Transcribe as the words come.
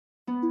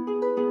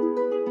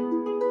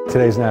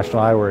Today's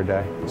National Eyewear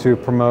Day to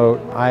promote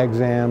eye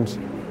exams,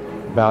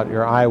 about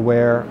your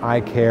eyewear,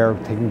 eye care,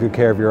 taking good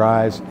care of your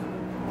eyes,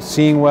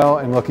 seeing well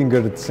and looking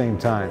good at the same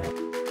time.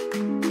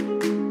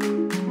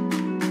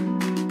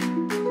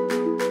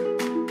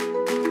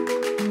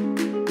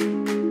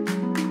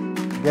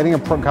 Getting a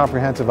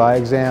comprehensive eye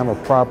exam, a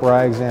proper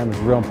eye exam, is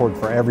real important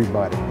for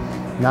everybody.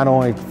 Not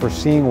only for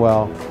seeing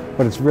well,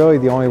 but it's really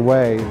the only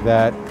way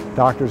that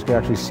doctors can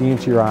actually see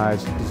into your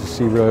eyes to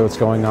see really what's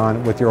going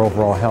on with your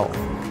overall health.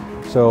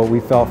 So we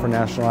felt for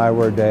National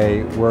Eyewear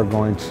Day, we're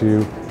going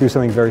to do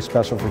something very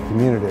special for the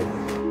community.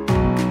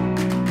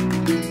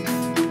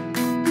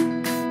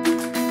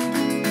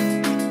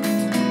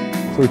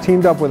 So we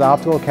teamed up with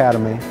Optic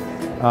Academy,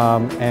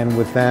 and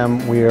with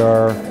them we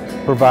are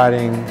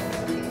providing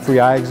free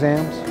eye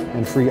exams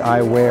and free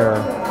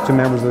eyewear to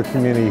members of the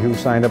community who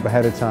signed up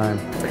ahead of time.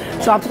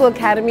 So Optical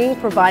Academy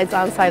provides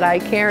on-site eye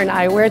care and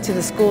eyewear to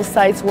the school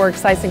sites, work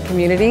sites, and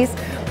communities.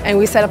 And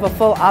we set up a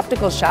full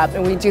optical shop,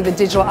 and we do the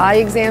digital eye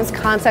exams,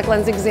 contact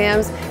lens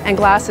exams, and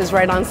glasses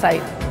right on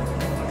site.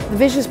 The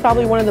vision is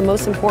probably one of the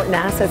most important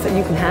assets that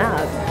you can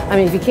have. I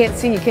mean, if you can't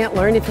see, you can't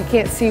learn. If you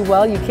can't see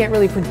well, you can't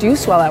really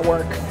produce well at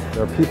work.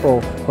 There are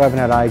people who haven't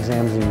had eye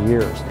exams in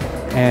years.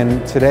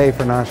 And today,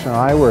 for National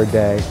Eyewear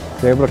Day,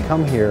 they're able to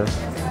come here,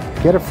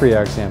 get a free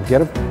eye exam,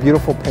 get a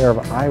beautiful pair of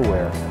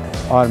eyewear.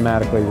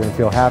 Automatically, you're going to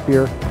feel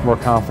happier, more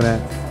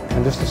confident,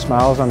 and just the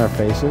smiles on their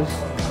faces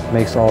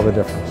makes all the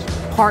difference.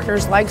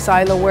 Partners like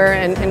Zyloware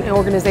and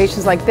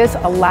organizations like this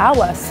allow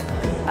us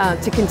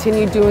to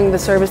continue doing the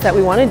service that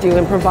we want to do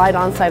and provide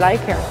on-site eye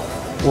care.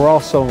 We're all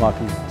so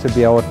lucky to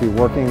be able to be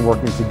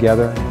working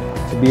together,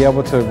 to be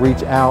able to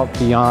reach out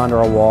beyond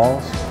our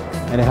walls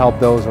and to help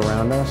those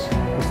around us.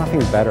 There's nothing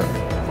better.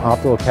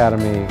 Optical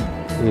Academy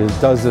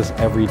does this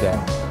every day.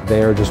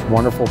 They are just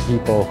wonderful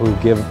people who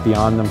give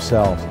beyond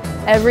themselves.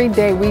 Every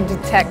day we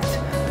detect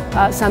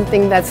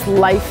something that's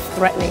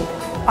life-threatening.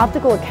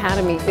 Optical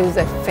Academy is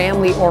a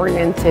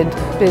family-oriented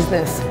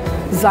business.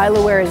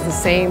 Zyloware is the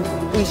same.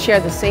 We share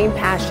the same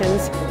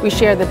passions. We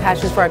share the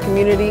passions for our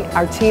community,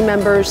 our team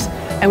members,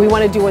 and we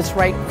want to do what's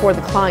right for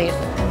the client.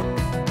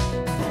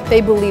 They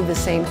believe the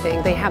same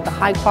thing. They have the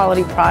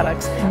high-quality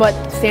products, but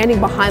standing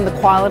behind the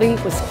quality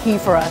was key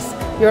for us.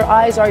 Your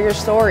eyes are your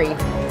story,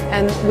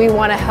 and we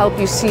want to help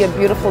you see a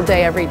beautiful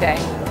day every day.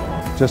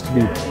 Just to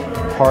be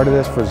part of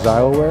this for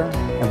Zyloware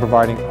and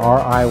providing our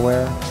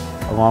eyewear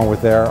along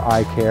with their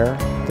eye care,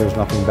 there's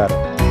nothing better.